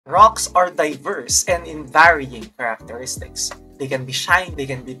Rocks are diverse and in varying characteristics. They can be shiny, they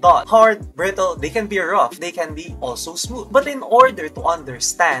can be taut, hard, brittle, they can be rough, they can be also smooth. But in order to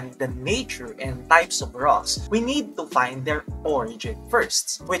understand the nature and types of rocks, we need to find their origin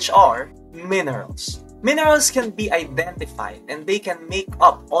first, which are minerals. Minerals can be identified and they can make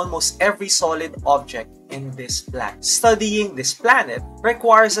up almost every solid object in this planet. Studying this planet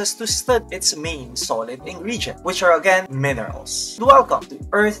requires us to study its main solid ingredient, which are again minerals. Welcome to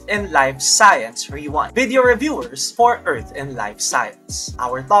Earth and Life Science Rewind, video reviewers for Earth and Life Science.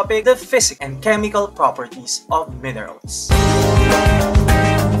 Our topic, the physical and chemical properties of minerals.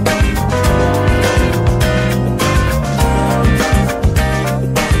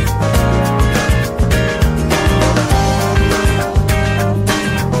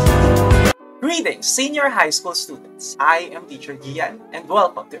 Greetings, senior high school students. I am Teacher Gian and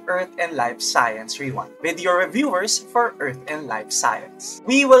welcome to Earth and Life Science Rewind, video reviewers for Earth and Life Science.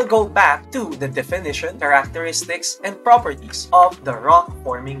 We will go back to the definition, characteristics, and properties of the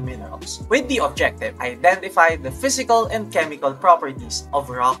rock-forming minerals with the objective identify the physical and chemical properties of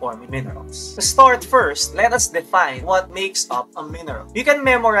rock-forming minerals. To start first, let us define what makes up a mineral. You can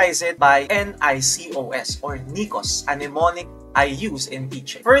memorize it by NICOS or NICOS, a mnemonic I use in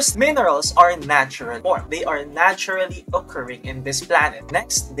teaching. First, minerals are natural form. They are naturally occurring in this planet.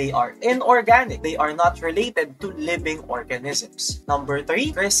 Next, they are inorganic. They are not related to living organisms. Number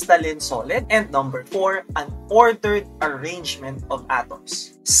 3, crystalline solid. And number 4, an ordered arrangement of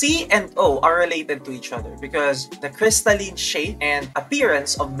atoms. C and O are related to each other because the crystalline shape and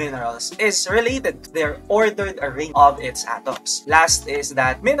appearance of minerals is related to their ordered arrangement of its atoms. Last is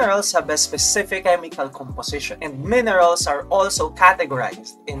that minerals have a specific chemical composition and minerals are also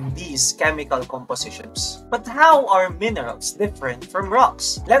categorized in these chemical compositions. But how are minerals different from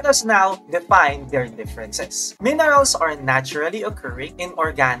rocks? Let us now define their differences. Minerals are naturally occurring in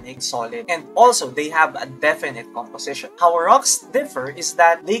organic, solid, and also they have a definite composition. How rocks differ is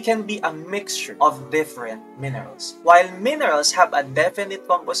that they can be a mixture of different minerals. While minerals have a definite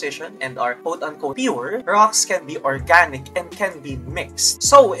composition and are quote-unquote pure, rocks can be organic and can be mixed.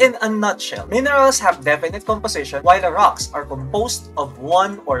 So in a nutshell, minerals have definite composition while the rocks are composed of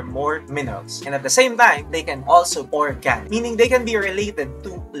one or more minerals. And at the same time, they can also be organic, meaning they can be related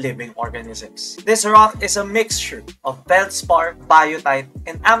to living organisms. This rock is a mixture of feldspar, biotite,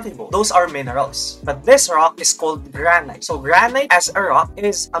 and amphibole. Those are minerals. But this rock is called granite. So granite as a rock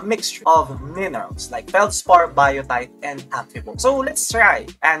is a mixture of minerals like feldspar, biotite, and amphibole. So let's try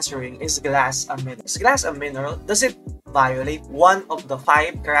answering, is glass a mineral? Is glass a mineral? Does it violate one of the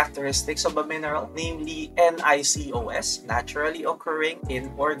 5 characteristics of a mineral, namely NICOS, naturally occurring in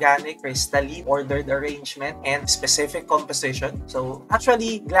organic, crystalline, ordered arrangement, and specific composition? So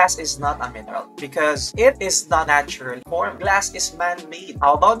actually, glass is not a mineral because it is not naturally formed. Glass is man-made.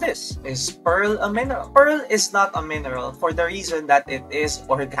 How about this? Is pearl a mineral? Pearl is not a mineral for the reason that it is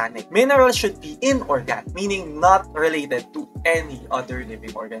organic. Minerals should be inorganic, meaning not related to any other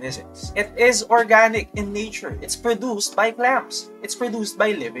living organisms. It is organic in nature. It's produced by plants. It's produced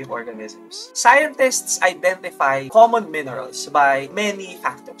by living organisms. Scientists identify common minerals by many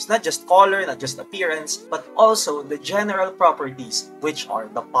factors, not just color, not just appearance, but also the general properties, which are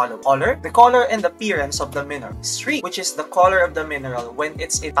the following. The color and appearance of the mineral. Streak, which is the color of the mineral when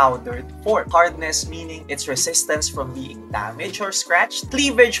it's in powdered form. Hardness, meaning its resistance from being damaged or scratched.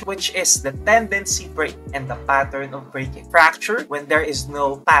 Cleavage, which is the tendency to break and the pattern of breaking. Fracture, when there is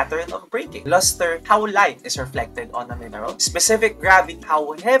no pattern of breaking. Luster, how light is reflected on a mineral. Specific gravity,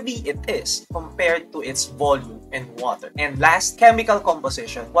 how heavy it is compared to its volume and water. And last, chemical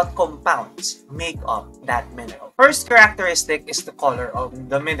composition, what compounds make up that mineral. First characteristic is the color of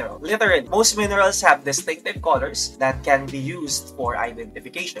the mineral. Literally, most minerals have distinctive colors that can be used for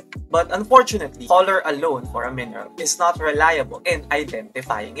identification. But unfortunately, color alone for a mineral is not reliable in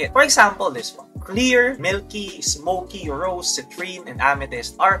identifying it. For example, this one. Clear, milky, smoky, rose, citrine, and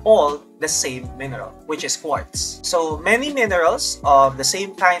amethyst are all the same mineral, which is quartz. So many minerals of the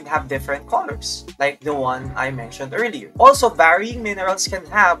same kind have different colors, like the one I mentioned earlier. Also, varying minerals can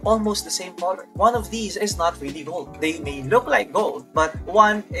have almost the same color. One of these is not really gold. They may look like gold, but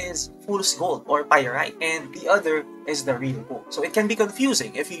one is fool's gold or pyrite, and the other is the real gold. So it can be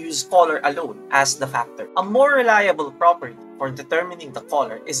confusing if you use color alone as the factor. A more reliable property for determining the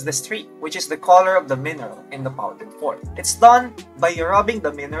color is the streak, which is the color of the mineral in the powdered form. It's done by rubbing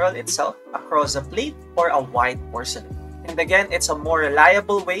the mineral itself across a plate or a white porcelain. And again, it's a more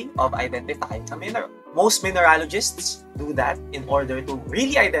reliable way of identifying a mineral. Most mineralogists do that in order to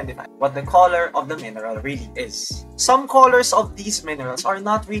really identify what the color of the mineral really is. Some colors of these minerals are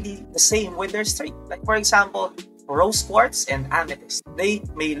not really the same with their streak. Like for example, rose quartz and amethyst. They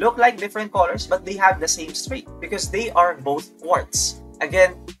may look like different colors, but they have the same streak because they are both quartz.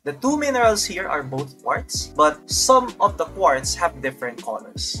 Again, the two minerals here are both quartz, but some of the quartz have different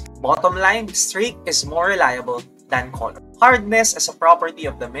colors. Bottom line, streak is more reliable than color. Hardness as a property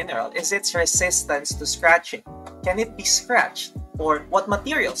of the mineral is its resistance to scratching. Can it be scratched? Or what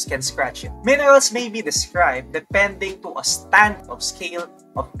materials can scratch it? Minerals may be described depending to a standoff scale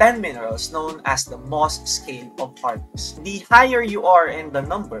of 10 minerals known as the Mohs scale of hardness. The higher you are in the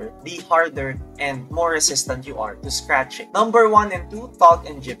number, the harder and more resistant you are to scratching. Number 1 and 2, talc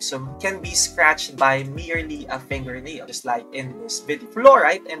and gypsum, can be scratched by merely a fingernail, just like in this video.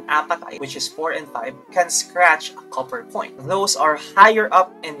 Fluorite and apatite, which is 4 and 5, can scratch a copper coin. Those are higher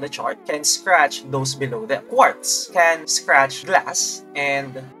up in the chart, can scratch those below them. Quartz can scratch glass,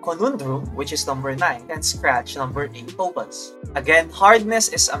 and conundrum, which is number 9, can scratch number 8, topaz. Again, hardness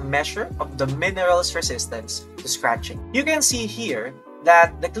is a measure of the mineral's resistance to scratching. You can see here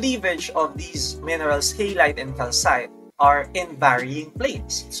that the cleavage of these minerals, halite and calcite, are in varying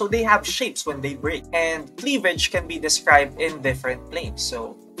planes. So they have shapes when they break. And cleavage can be described in different planes.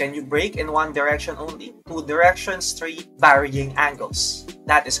 So can you break in one direction only? 2 directions, 3 varying angles.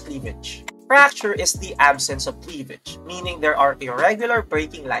 That is cleavage. Fracture is the absence of cleavage, meaning there are irregular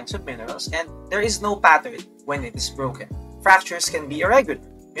breaking lines of minerals and there is no pattern when it is broken. Fractures can be irregular.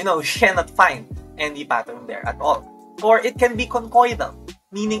 You cannot find any pattern there at all. Or it can be conchoidal,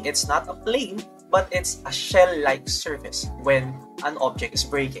 meaning it's not a plane, but it's a shell-like surface when an object is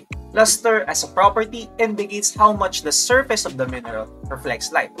breaking. Luster as a property indicates how much the surface of the mineral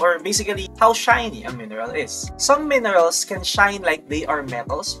reflects light, or basically how shiny a mineral is. Some minerals can shine like they are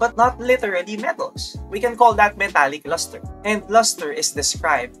metals, but not literally metals. We can call that metallic luster. And luster is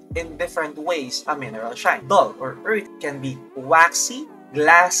described in different ways a mineral shines. Dull or earth can be waxy,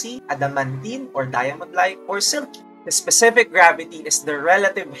 glassy, adamantine or diamond-like, or silky. The specific gravity is the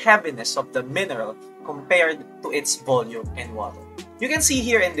relative heaviness of the mineral compared to its volume in water. You can see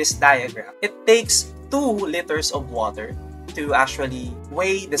here in this diagram, it takes 2 liters of water to actually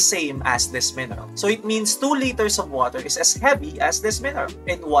weigh the same as this mineral. So it means 2 liters of water is as heavy as this mineral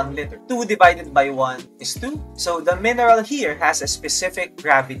in 1 liter. 2 divided by 1 is 2. So the mineral here has a specific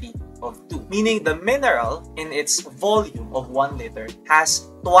gravity of 2, meaning the mineral in its volume of 1 liter has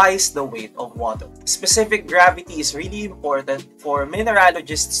twice the weight of water. Specific gravity is really important for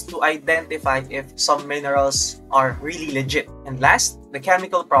mineralogists to identify if some minerals are really legit. And last, the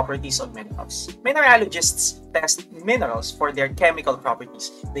chemical properties of minerals. Mineralogists test minerals for their chemical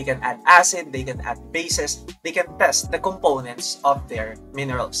properties. They can add acid, they can add bases, they can test the components of their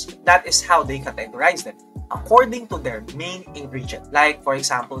minerals. That is how they categorize them, according to their main ingredient. Like, for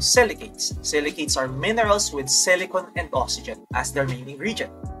example, silicates. Silicates are minerals with silicon and oxygen as their main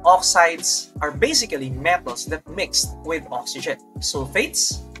ingredient. Oxides are basically metals that mixed with oxygen.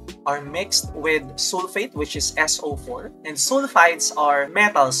 Sulfates are mixed with sulfate, which is SO4, and sulfides are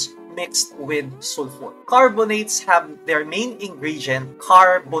metals mixed with sulfur. Carbonates have their main ingredient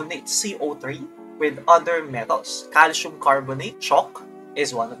carbonate, CO3, with other metals. Calcium carbonate, chalk,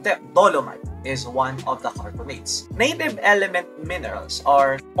 is one of them. Dolomite is one of the carbonates. Native element minerals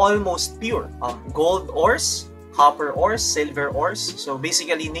are almost pure. Gold ores, copper ores, silver ores. So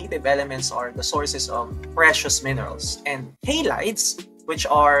basically, native elements are the sources of precious minerals. And halides, which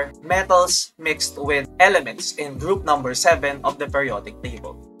are metals mixed with elements in group number 7 of the periodic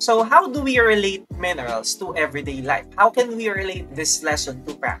table. So how do we relate minerals to everyday life? How can we relate this lesson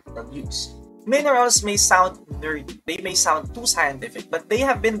to practical use? Minerals may sound nerdy, they may sound too scientific, but they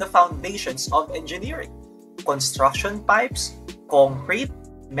have been the foundations of engineering. Construction pipes, concrete,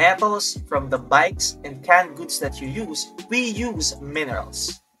 metals, from the bikes and canned goods that you use, we use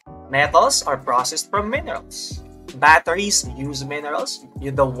minerals. Metals are processed from minerals. Batteries use minerals.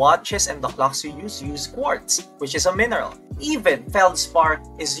 The watches and the clocks you use quartz, which is a mineral. Even feldspar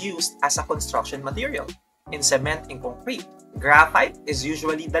is used as a construction material in cement and concrete. Graphite is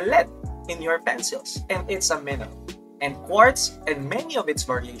usually the lead in your pencils, and it's a mineral. And quartz and many of its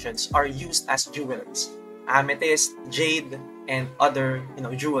variations are used as jewelries. Amethyst, jade, and other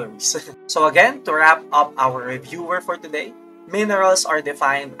jewelries. So again, to wrap up our reviewer for today, minerals are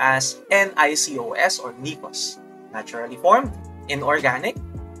defined as NiCOS or NiCOS. Naturally formed, inorganic,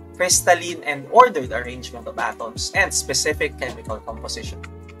 crystalline and ordered arrangement of atoms, and specific chemical composition.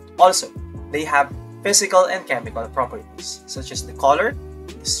 Also, they have physical and chemical properties such as the color,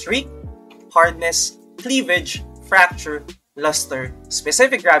 the streak, hardness, cleavage, fracture, luster,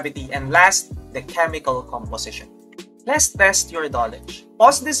 specific gravity, and last, the chemical composition. Let's test your knowledge.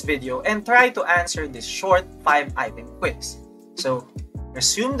 Pause this video and try to answer this short 5-item quiz. So,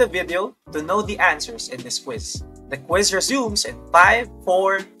 resume the video to know the answers in this quiz. The quiz resumes in 5,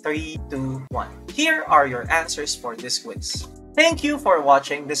 4, 3, 2, 1. Here are your answers for this quiz. Thank you for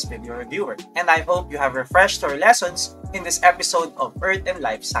watching this video reviewer, and I hope you have refreshed your lessons in this episode of Earth and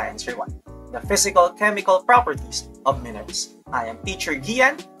Life Science Rewind, the physical-chemical properties of minerals. I am Teacher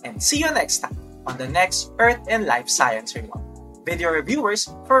Gian, and see you next time on the next Earth and Life Science Rewind. Video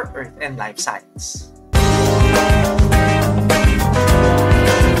reviewers for Earth and Life Science.